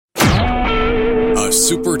a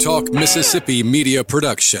Super Talk Mississippi media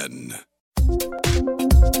production.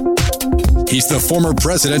 He's the former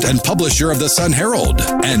president and publisher of the Sun Herald,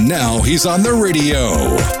 and now he's on the radio.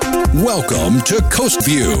 Welcome to Coast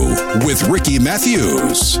View with Ricky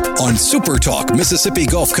Matthews on Super Talk Mississippi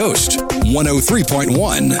Gulf Coast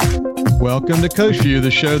 103.1. Welcome to Coast View, the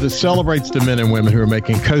show that celebrates the men and women who are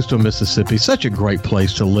making coastal Mississippi such a great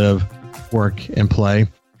place to live, work, and play.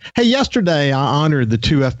 Hey, yesterday I honored the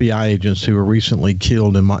two FBI agents who were recently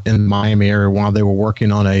killed in the Miami area while they were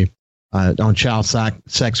working on child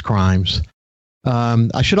sex crimes.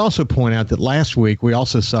 I should also point out that last week we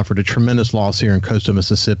also suffered a tremendous loss here in coastal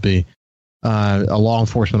Mississippi. A law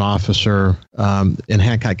enforcement officer in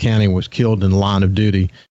Hancock County was killed in the line of duty.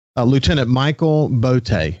 Lieutenant Michael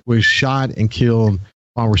Bote was shot and killed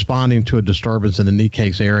while responding to a disturbance in the Knee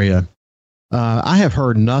Cakes area. I have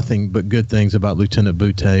heard nothing but good things about Lieutenant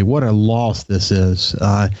Bote. What a loss this is.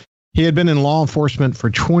 He had been in law enforcement for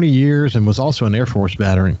 20 years and was also an Air Force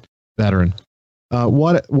veteran.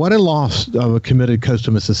 What a loss of a committed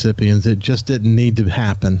coastal Mississippians. It just didn't need to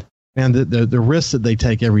happen. And the risks that they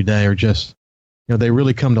take every day are just, they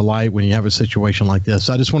really come to light when you have a situation like this.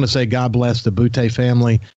 So I just want to say God bless the Boute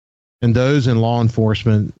family and those in law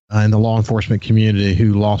enforcement and the law enforcement community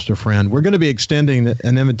who lost a friend. We're going to be extending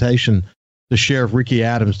an invitation to Sheriff Ricky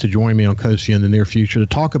Adams to join me on Coast View in the near future to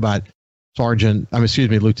talk about Lieutenant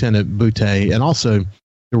Boute and also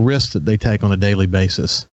the risks that they take on a daily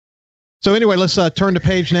basis. So anyway, let's turn the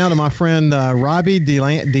page now to my friend Robbie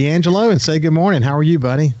D'Angelo and say good morning. How are you,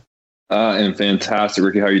 buddy? I'm fantastic,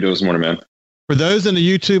 Ricky. How are you doing this morning, man? For those in the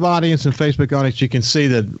YouTube audience and Facebook audience, you can see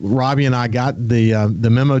that Robbie and I got the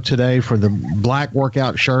memo today for the black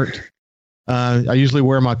workout shirt. I usually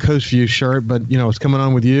wear my Coast View shirt, but, it's coming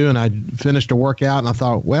on with you, and I finished a workout, and I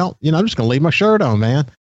thought, well, I'm just going to leave my shirt on, man.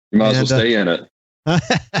 You might as well stay in it.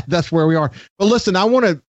 That's where we are. But listen, I want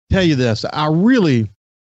to tell you this. I really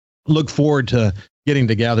look forward to getting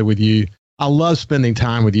together with you. I love spending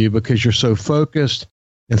time with you because you're so focused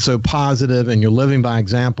and so positive, and you're living by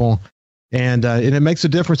example, and it makes a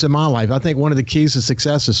difference in my life. I think one of the keys to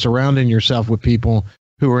success is surrounding yourself with people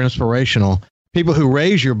who are inspirational. People who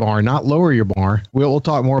raise your bar, not lower your bar. We'll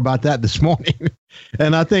talk more about that this morning.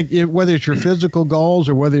 And I think whether it's your physical goals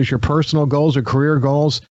or whether it's your personal goals or career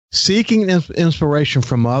goals, seeking inspiration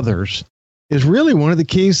from others is really one of the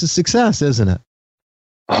keys to success, isn't it?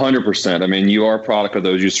 100%. I mean, you are a product of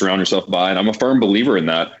those you surround yourself by, and I'm a firm believer in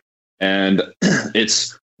that. And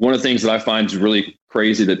it's one of the things that I find is really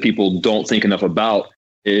crazy that people don't think enough about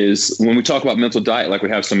is when we talk about mental diet, like we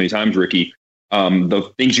have so many times, Ricky, the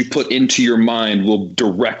things you put into your mind will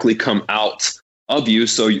directly come out of you.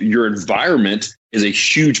 So your environment is a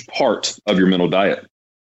huge part of your mental diet.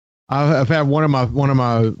 I've had one of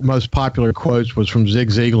my most popular quotes was from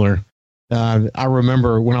Zig Ziglar. I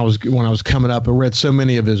remember when I was coming up, I read so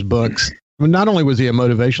many of his books. I mean, not only was he a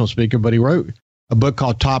motivational speaker, but he wrote a book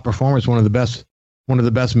called Top Performance, one of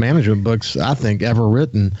the best management books I think ever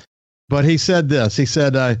written. But he said this. He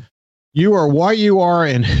said, "You are what you are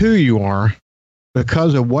and who you are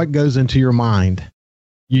because of what goes into your mind.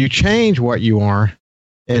 You change what you are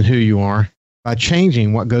and who you are by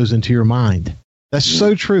changing what goes into your mind." That's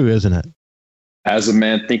so true, isn't it? As a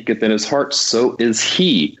man thinketh in his heart, so is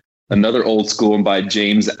he. Another old school one by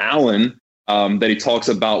James Allen that he talks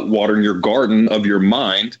about watering your garden of your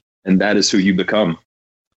mind, and that is who you become.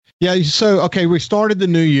 Yeah. So, okay, we started the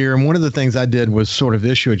new year, and one of the things I did was sort of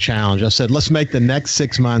issue a challenge. I said, let's make the next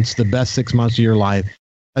 6 months the best 6 months of your life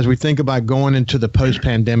as we think about going into the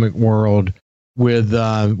post-pandemic world with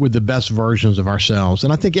the best versions of ourselves.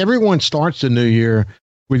 And I think everyone starts the new year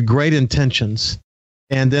with great intentions,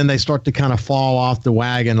 and then they start to kind of fall off the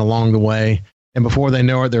wagon along the way. And before they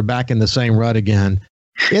know it, they're back in the same rut again.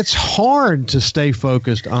 It's hard to stay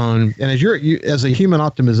focused on, and as a human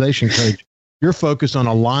optimization coach, you're focused on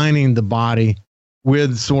aligning the body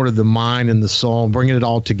with sort of the mind and the soul, bringing it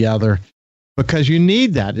all together, because you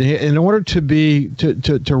need that in order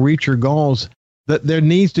to reach your goals. That there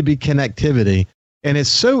needs to be connectivity, and it's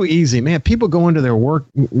so easy, man. People go into their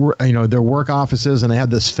work offices, and they have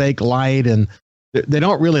this fake light, and they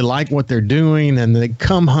don't really like what they're doing, and they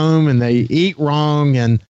come home and they eat wrong,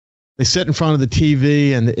 and they sit in front of the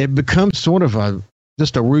TV, and it becomes sort of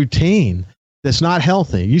just a routine that's not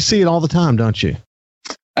healthy. You see it all the time, don't you?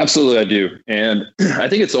 Absolutely, I do. And I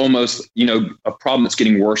think it's almost, a problem that's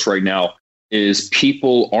getting worse right now is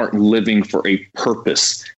people aren't living for a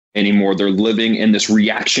purpose anymore. They're living in this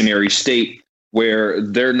reactionary state where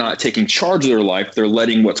they're not taking charge of their life. They're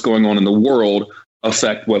letting what's going on in the world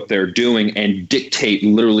affect what they're doing and dictate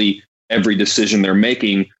literally every decision they're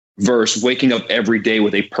making versus waking up every day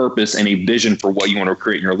with a purpose and a vision for what you want to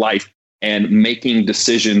create in your life and making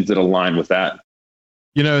decisions that align with that.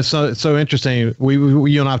 You know, it's so interesting. We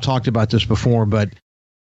you and I have talked about this before, but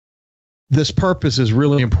this purpose is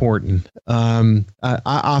really important. I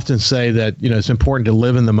often say that, you know, it's important to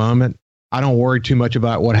live in the moment. I don't worry too much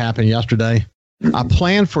about what happened yesterday. I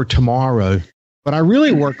plan for tomorrow, but I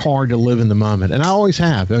really work hard to live in the moment. And I always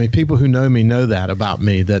have. I mean, people who know me know that about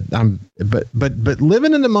me, that but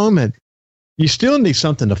living in the moment, you still need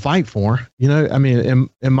something to fight for. You know, I mean,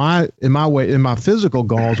 in my physical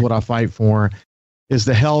goals, what I fight for is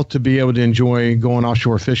the health to be able to enjoy going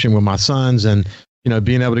offshore fishing with my sons, and, you know,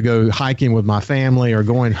 being able to go hiking with my family, or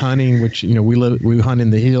going hunting, which, you know, we hunt in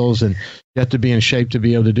the hills, and you have to be in shape to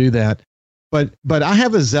be able to do that. But I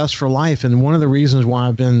have a zest for life. And one of the reasons why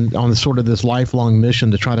I've been on this lifelong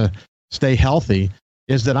mission to try to stay healthy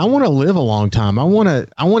is that I want to live a long time. I want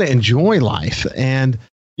to enjoy life. And,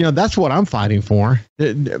 you know, that's what I'm fighting for.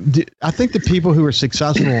 I think the people who are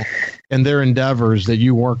successful in their endeavors that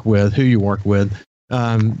you work with, who you work with,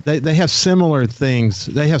 they have similar things.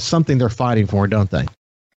 They have something they're fighting for, don't they?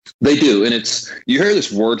 They do. And you hear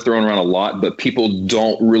this word thrown around a lot, but people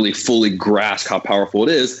don't really fully grasp how powerful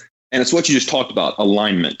it is. And it's what you just talked about,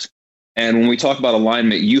 alignment. And when we talk about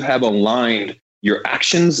alignment, you have aligned your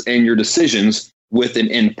actions and your decisions with an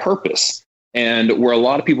end purpose. And where a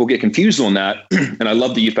lot of people get confused on that, and I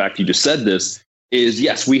love the fact you just said this, is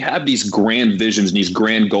yes, we have these grand visions and these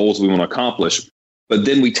grand goals we want to accomplish, but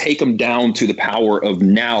then we take them down to the power of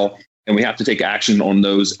now, and we have to take action on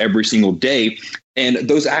those every single day. And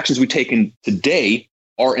those actions we take in today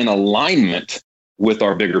are in alignment with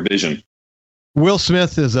our bigger vision. Will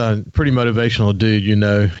Smith is a pretty motivational dude, you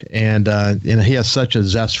know, and he has such a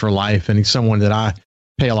zest for life, and he's someone that I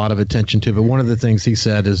pay a lot of attention to. But one of the things he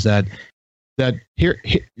said is that here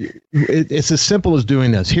it's as simple as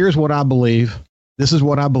doing this. Here's what I believe. This is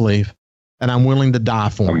what I believe, and I'm willing to die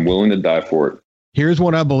for it. I'm willing to die for it. Here's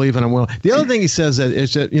what I believe, and I'm willing. The other thing he says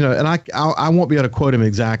is that, you know, and I won't be able to quote him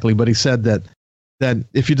exactly, but he said that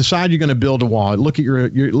if you decide you're going to build a wall, look at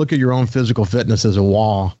your own physical fitness as a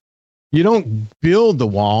wall. You don't build the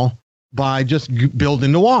wall by just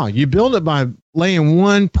building the wall. You build it by laying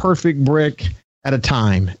one perfect brick at a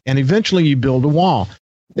time, and eventually you build a wall.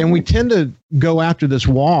 And we tend to go after this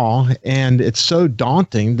wall, and it's so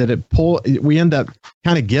daunting that we end up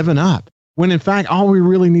kind of giving up. When in fact, all we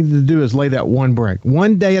really needed to do is lay that one brick,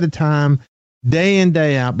 one day at a time, day in,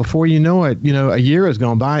 day out. Before you know it, you know, a year has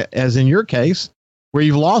gone by, as in your case, where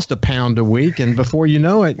you've lost a pound a week, and before you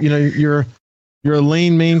know it, you know, you're a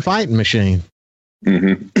lean, mean fighting machine.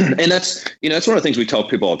 Mm-hmm. And that's one of the things we tell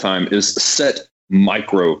people all the time is set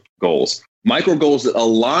micro goals that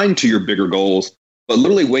align to your bigger goals, but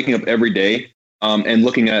literally waking up every day and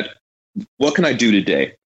looking at, what can I do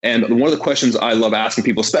today? And one of the questions I love asking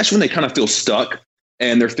people, especially when they kind of feel stuck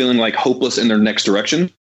and they're feeling like hopeless in their next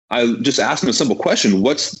direction, I just ask them a simple question.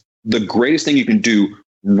 What's the greatest thing you can do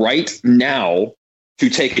right now to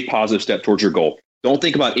take a positive step towards your goal? Don't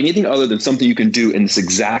think about anything other than something you can do in this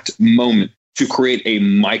exact moment to create a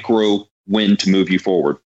micro win to move you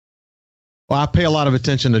forward. Well, I pay a lot of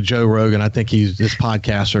attention to Joe Rogan. I think his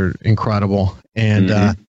podcasts are incredible. And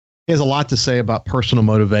he has a lot to say about personal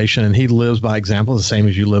motivation, and he lives by example, the same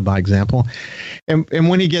as you live by example. And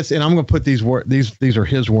when he gets, and I'm going to put these are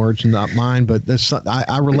his words, not mine, but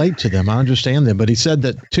I relate to them. I understand them. But he said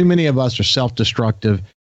that too many of us are self-destructive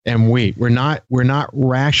and weak. We're not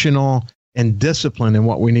rational and disciplined in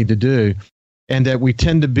what we need to do, and that we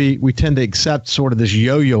tend to accept sort of this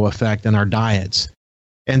yo-yo effect in our diets,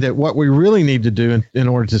 and that what we really need to do in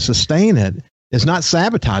order to sustain it is not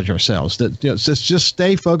sabotage ourselves. That, you know, just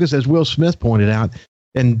stay focused, as Will Smith pointed out,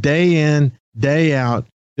 and day in, day out,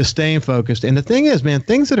 just staying focused. And the thing is, man,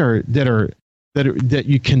 things that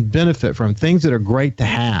you can benefit from, things that are great to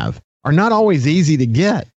have, are not always easy to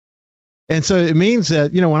get. And so it means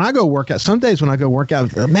that, you know, when I go work out, some days when I go work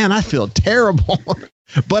out, man, I feel terrible,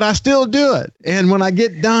 but I still do it. And when I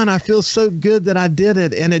get done, I feel so good that I did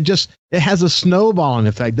it. And it has a snowballing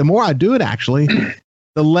effect. The more I do it, actually,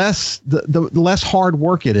 the less hard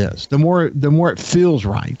work it is, the more it feels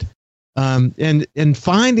right. And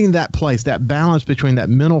finding that place, that balance between that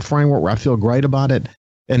mental framework where I feel great about it,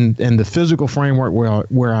 and the physical framework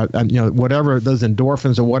where I, you know, whatever those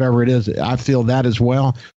endorphins or whatever it is, I feel that as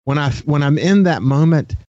well. When I'm in that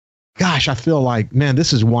moment, gosh, I feel like, man,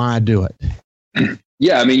 this is why I do it.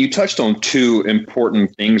 Yeah, I mean, you touched on two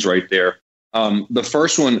important things right there. The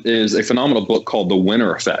first one is a phenomenal book called The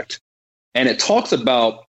Winner Effect, and it talks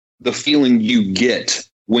about the feeling you get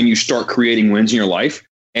when you start creating wins in your life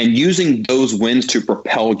and using those wins to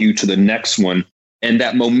propel you to the next one. and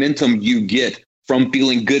that momentum you get from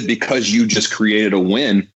feeling good because you just created a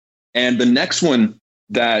win. And the next one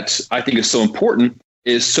that I think is so important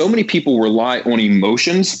is so many people rely on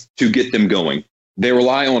emotions to get them going. They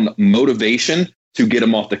rely on motivation to get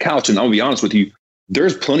them off the couch. And I'll be honest with you,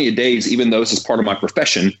 there's plenty of days, even though this is part of my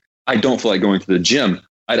profession, I don't feel like going to the gym.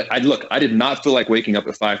 I did not feel like waking up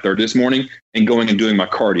at 5:30 this morning and going and doing my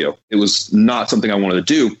cardio. It was not something I wanted to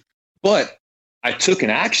do, but I took an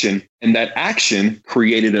action, and that action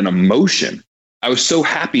created an emotion. I was so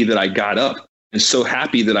happy that I got up and so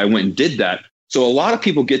happy that I went and did that. So a lot of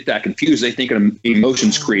people get that confused. They think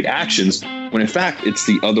emotions create actions, when in fact, it's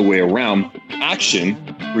the other way around. Action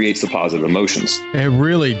creates the positive emotions. It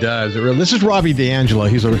really does. This is Robbie D'Angelo.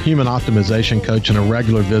 He's a human optimization coach and a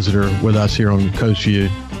regular visitor with us here on Coast View.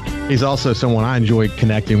 He's also someone I enjoy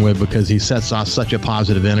connecting with because he sets off such a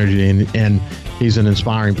positive energy, and he's an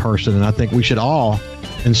inspiring person. And I think we should all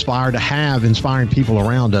inspire to have inspiring people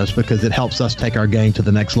around us because it helps us take our game to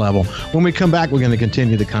the next level. When we come back, we're going to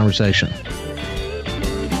continue the conversation.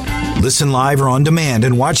 Listen live or on demand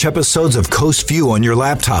and watch episodes of Coast View on your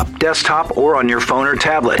laptop, desktop, or on your phone or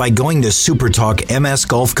tablet by going to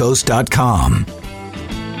supertalkmsgulfcoast.com.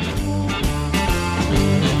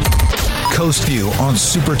 Coast View on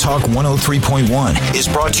Supertalk 103.1 is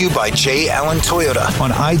brought to you by J. Allen Toyota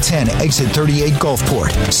on I-10 exit 38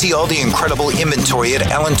 Gulfport. See all the incredible inventory at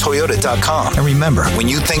allentoyota.com. And remember, when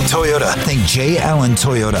you think Toyota, think J. Allen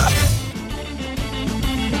Toyota.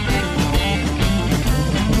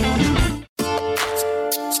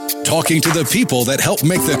 Talking to the people that help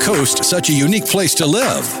make the coast such a unique place to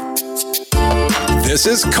live. This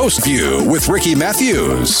is Coast View with Ricky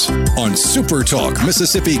Matthews on Super Talk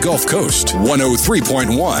Mississippi Gulf Coast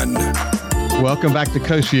 103.1. Welcome back to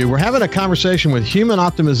Coast View. We're having a conversation with human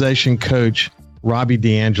optimization coach Robbie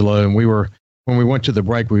D'Angelo, and when we went to the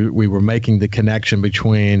break, we were making the connection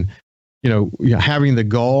between having the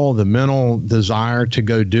goal, the mental desire to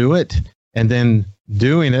go do it, and then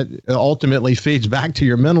doing it ultimately feeds back to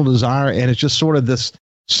your mental desire, and it's just sort of this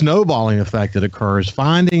snowballing effect that occurs.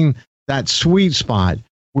 Finding that sweet spot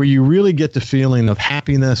where you really get the feeling of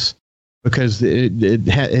happiness because it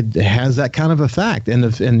has that kind of effect,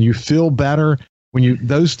 and you feel better when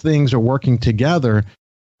those things are working together.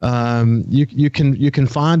 You can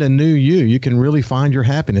find a new you. You can really find your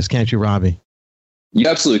happiness, can't you, Robbie? You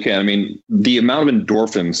absolutely can. I mean, the amount of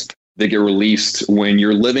endorphins that get released when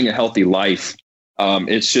you're living a healthy life,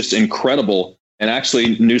 it's just incredible. And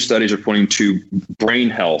actually, new studies are pointing to brain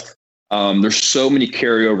health. There's so many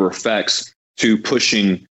carryover effects to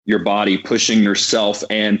pushing your body, pushing yourself,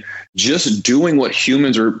 and just doing what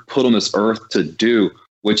humans are put on this earth to do,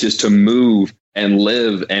 which is to move and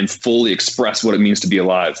live and fully express what it means to be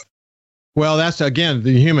alive. Well, that's, again,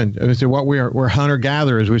 the human. So what we're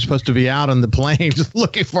hunter-gatherers. We're supposed to be out on the plains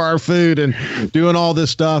looking for our food and doing all this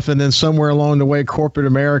stuff. And then somewhere along the way, corporate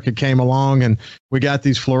America came along and we got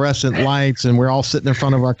these fluorescent lights and we're all sitting in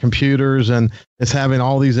front of our computers and it's having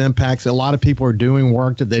all these impacts. A lot of people are doing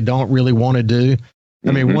work that they don't really want to do.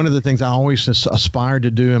 I mean, one of the things I always aspired to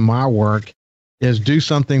do in my work is do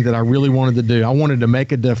something that I really wanted to do. I wanted to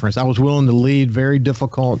make a difference. I was willing to lead very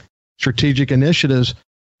difficult strategic initiatives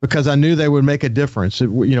because I knew they would make a difference.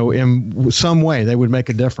 In some way they would make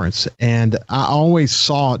a difference. And I always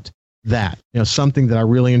sought that, something that I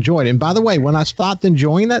really enjoyed. And by the way, when I stopped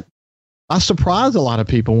enjoying it, I surprised a lot of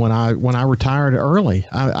people when I retired early.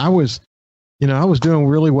 I was doing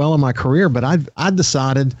really well in my career, but I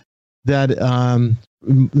decided that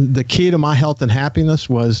the key to my health and happiness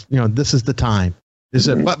was, this is the time.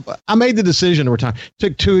 But I made the decision to retire. It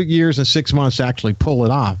took 2 years and 6 months to actually pull it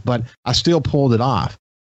off, but I still pulled it off.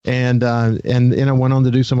 And went on to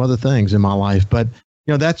do some other things in my life. But,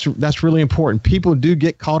 that's really important. People do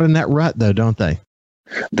get caught in that rut, though, don't they?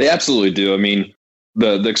 They absolutely do. I mean,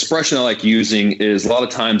 the expression I like using is a lot of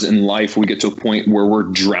times in life, we get to a point where we're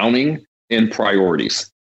drowning in priorities.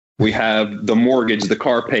 We have the mortgage, the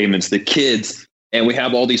car payments, the kids, and we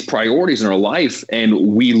have all these priorities in our life.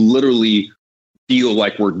 And we literally feel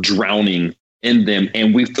like we're drowning in them.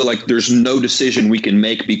 And we feel like there's no decision we can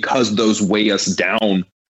make because those weigh us down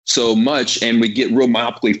so much, and we get real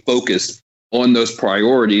myopically focused on those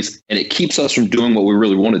priorities, and it keeps us from doing what we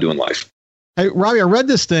really want to do in life. Hey, Robbie, I read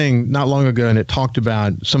this thing not long ago, and it talked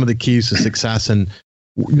about some of the keys to success, and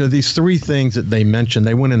these 3 things that they mentioned.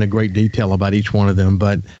 They went into great detail about each one of them,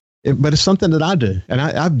 but it's something that I do, and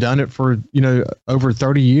I've done it for over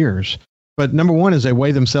 30 years. But number 1 is they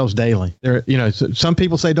weigh themselves daily. Some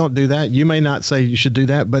people say don't do that. You may not say you should do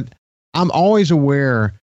that, but I'm always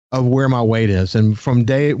aware of where my weight is. And from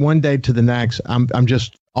one day to the next, I'm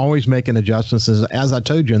just always making adjustments. As I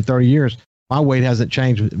told you, in 30 years, my weight hasn't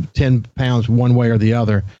changed 10 pounds one way or the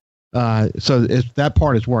other. So that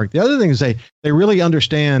part has worked. The other thing is they really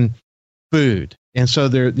understand food. And so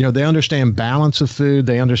they understand balance of food.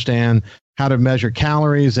 They understand how to measure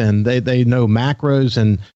calories, and they know macros,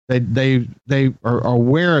 and they are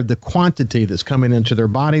aware of the quantity that's coming into their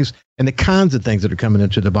bodies and the kinds of things that are coming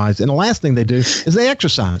into their bodies. And the last thing they do is they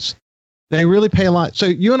exercise. They really pay a lot. So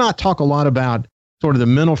you and I talk a lot about sort of the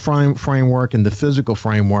mental framework and the physical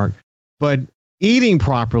framework, but eating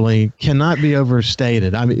properly cannot be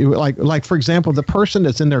overstated. I mean, like for example, the person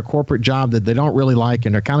that's in their corporate job that they don't really like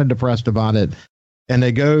and they're kind of depressed about it, and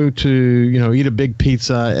they go to, eat a big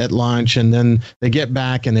pizza at lunch, and then they get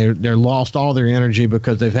back and they're lost all their energy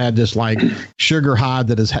because they've had this like sugar high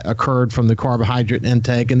that has occurred from the carbohydrate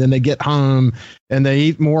intake. And then they get home and they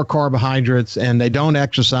eat more carbohydrates and they don't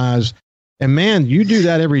exercise. And man, you do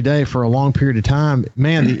that every day for a long period of time.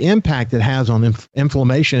 Man, the impact it has on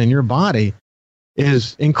inflammation in your body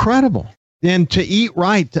is incredible. And to eat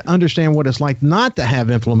right, to understand what it's like not to have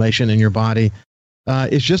inflammation in your body,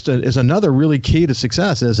 is another really key to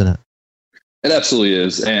success, isn't it? It absolutely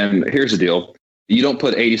is. And here's the deal. You don't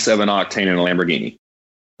put 87 octane in a Lamborghini.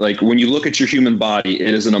 Like when you look at your human body,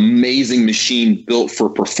 it is an amazing machine built for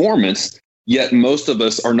performance, yet most of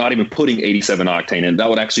us are not even putting 87 octane in. That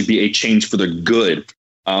would actually be a change for the good.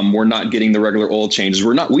 We're not getting the regular oil changes.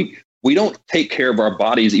 We don't take care of our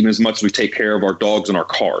bodies even as much as we take care of our dogs and our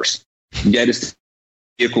cars. Yet it's the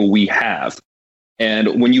vehicle we have.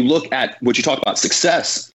 And when you look at what you talk about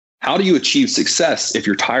success, how do you achieve success if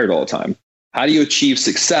you're tired all the time? How do you achieve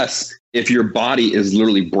success if your body is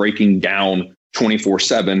literally breaking down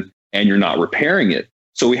 24/7 and you're not repairing it?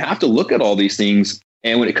 So we have to look at all these things.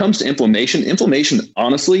 And when it comes to inflammation,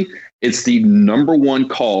 honestly, it's the number one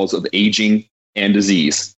cause of aging and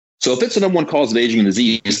disease. So if it's the number one cause of aging and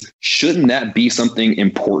disease, shouldn't that be something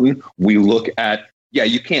important? We look at,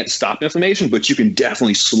 you can't stop inflammation, but you can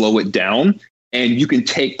definitely slow it down. And you can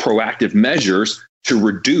take proactive measures to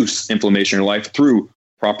reduce inflammation in your life through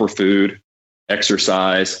proper food,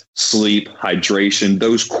 exercise, sleep, hydration,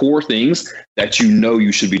 those core things that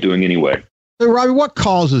you should be doing anyway. So, Robbie, what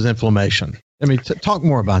causes inflammation? I mean, talk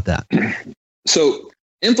more about that. So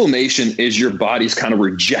inflammation is your body's kind of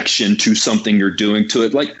rejection to something you're doing to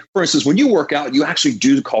it. Like, for instance, when you work out, you actually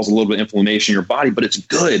do cause a little bit of inflammation in your body, but it's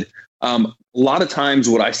good. A lot of times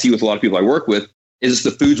what I see with a lot of people I work with is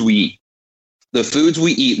the foods we eat. The foods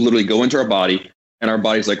we eat literally go into our body, and our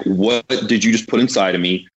body's like, what did you just put inside of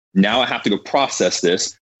me? Now I have to go process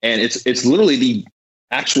this. And it's literally the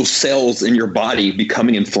actual cells in your body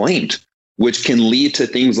becoming inflamed, which can lead to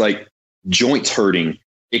things like joints hurting.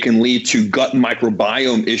 It can lead to gut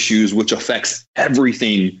microbiome issues, which affects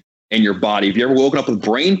everything in your body. If you ever woken up with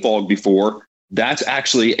brain fog before, that's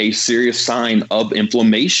actually a serious sign of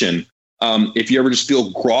inflammation. If you ever just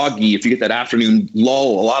feel groggy, if you get that afternoon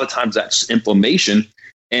lull, a lot of times that's inflammation,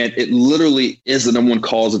 and it literally is the number one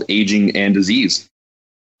cause of aging and disease.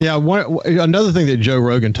 Yeah. Another thing that Joe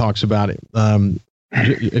Rogan talks about,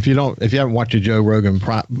 if you haven't watched a Joe Rogan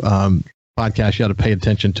podcast, you got to pay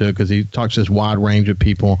attention to it because he talks to this wide range of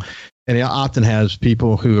people, and he often has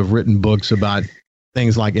people who have written books about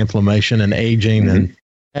things like inflammation and aging and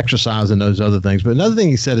exercise and those other things. But another thing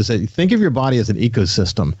he said is that you think of your body as an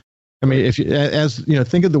ecosystem. I mean, if you,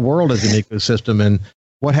 think of the world as an ecosystem, and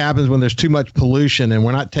what happens when there's too much pollution and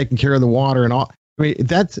we're not taking care of the water and all. I mean,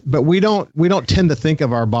 but we don't tend to think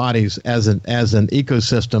of our bodies as an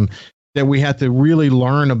ecosystem that we have to really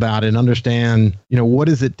learn about and understand. What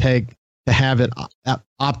does it take to have it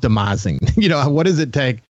optimizing? What does it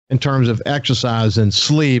take in terms of exercise and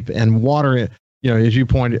sleep and water? As you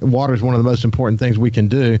pointed, water is one of the most important things we can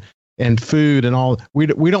do. And food and all, we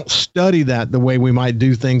don't study that the way we might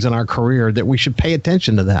do things in our career, that we should pay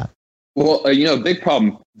attention to that. Well, a big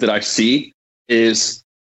problem that I see is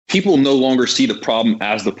people no longer see the problem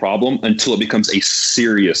as the problem until it becomes a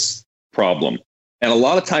serious problem. And a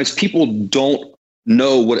lot of times people don't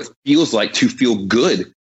know what it feels like to feel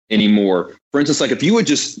good anymore. For instance, like if you would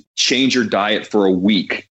just change your diet for a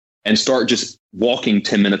week and start just walking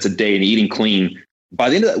 10 minutes a day and eating clean, by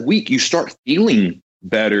the end of that week, you start feeling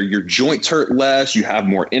better. Your joints hurt less. You have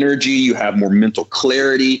more energy. You have more mental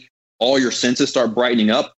clarity. All your senses start brightening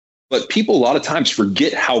up. But people a lot of times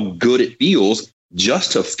forget how good it feels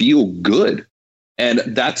just to feel good. And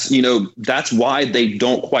that's why they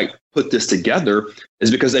don't quite put this together, is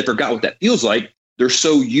because they forgot what that feels like. They're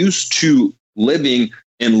so used to living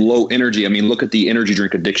in low energy. I mean, look at the energy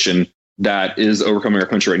drink addiction that is overcoming our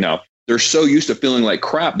country right now. They're so used to feeling like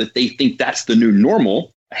crap that they think that's the new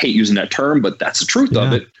normal. I hate using that term, but that's the truth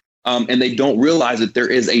of it. And they don't realize that there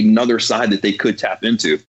is another side that they could tap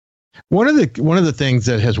into. One of the things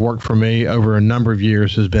that has worked for me over a number of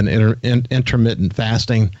years has been intermittent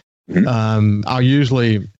fasting. Mm-hmm. I'll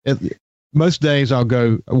usually, most days I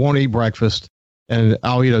won't eat breakfast, and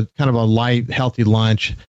I'll eat a kind of a light, healthy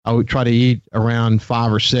lunch. I would try to eat around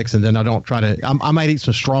 5 or 6, and then I might eat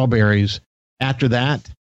some strawberries after that.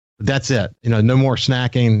 That's it. No more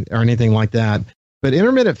snacking or anything like that. But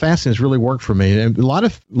intermittent fasting has really worked for me. And a lot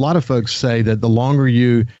of folks say that the longer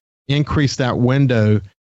you increase that window,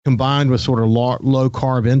 combined with sort of low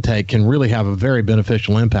carb intake, can really have a very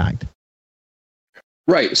beneficial impact.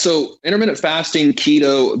 Right. So intermittent fasting,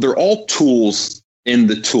 keto, they're all tools in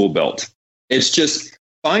the tool belt. It's just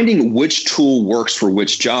finding which tool works for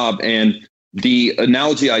which job. And the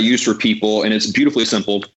analogy I use for people, and it's beautifully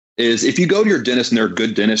simple, is if you go to your dentist and they're a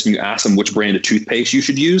good dentist and you ask them which brand of toothpaste you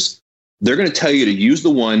should use, they're going to tell you to use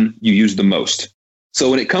the one you use the most.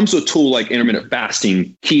 So when it comes to a tool like intermittent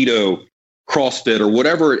fasting, keto, CrossFit, or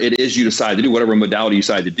whatever it is you decide to do, whatever modality you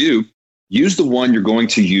decide to do, use the one you're going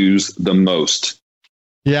to use the most.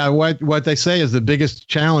 Yeah, what they say is the biggest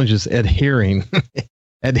challenge is adhering.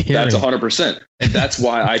 That's 100%. And that's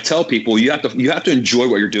why I tell people you have to enjoy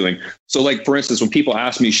what you're doing. So like, for instance, when people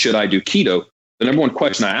ask me, should I do keto? The number one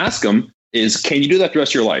question I ask them is, can you do that the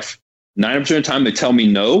rest of your life? 90% of the time they tell me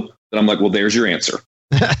no. Then I'm like, well, there's your answer.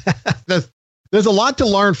 There's a lot to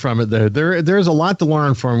learn from it, though. There's a lot to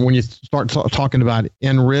learn from when you start talking about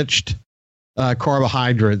enriched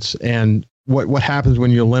carbohydrates and what happens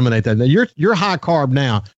when you eliminate that. Now, you're high carb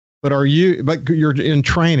now, but you're in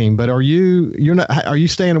training, but are you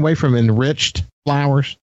staying away from enriched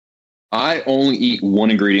flours? I only eat one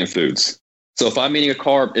ingredient foods. So if I'm eating a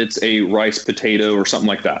carb, it's a rice, potato, or something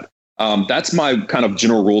like that. That's my kind of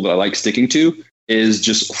general rule that I like sticking to, is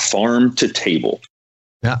just farm to table.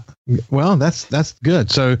 Yeah. Well, that's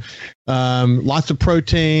good. So lots of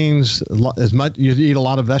proteins, as much, you eat a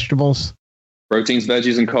lot of vegetables. Proteins,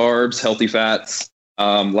 veggies, and carbs, healthy fats.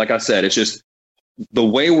 Like I said, it's just the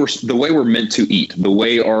way we're meant to eat, the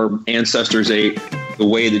way our ancestors ate, the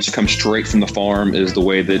way that just comes straight from the farm is the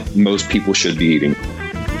way that most people should be eating.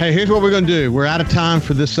 Hey, here's what we're going to do. We're out of time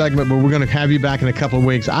for this segment, but we're going to have you back in a couple of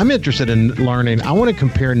weeks. I'm interested in learning. I want to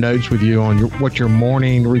compare notes with you on what your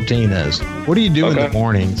morning routine is. What do you do in the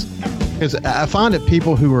mornings? Because I find that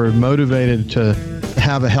people who are motivated to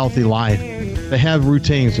have a healthy life, they have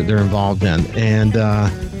routines that they're involved in. And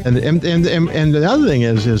the other thing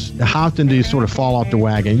is how often do you sort of fall off the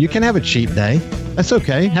wagon? You can have a cheat day. That's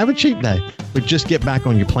okay. Have a cheat day, but just get back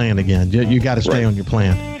on your plan again. You got to stay on your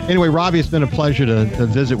plan. Anyway, Robbie, it's been a pleasure to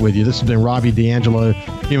visit with you. This has been Robbie D'Angelo,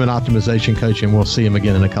 Human Optimization Coach, and we'll see him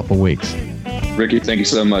again in a couple of weeks. Ricky, thank you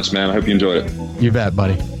so much, man. I hope you enjoyed it. You bet,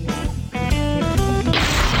 buddy.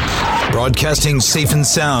 Broadcasting safe and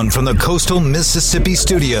sound from the coastal Mississippi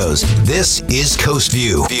studios, this is Coast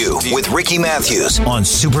View with Ricky Matthews on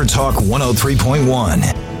Super Talk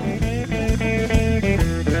 103.1.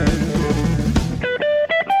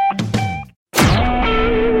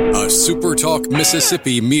 A Super Talk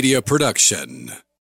Mississippi media production.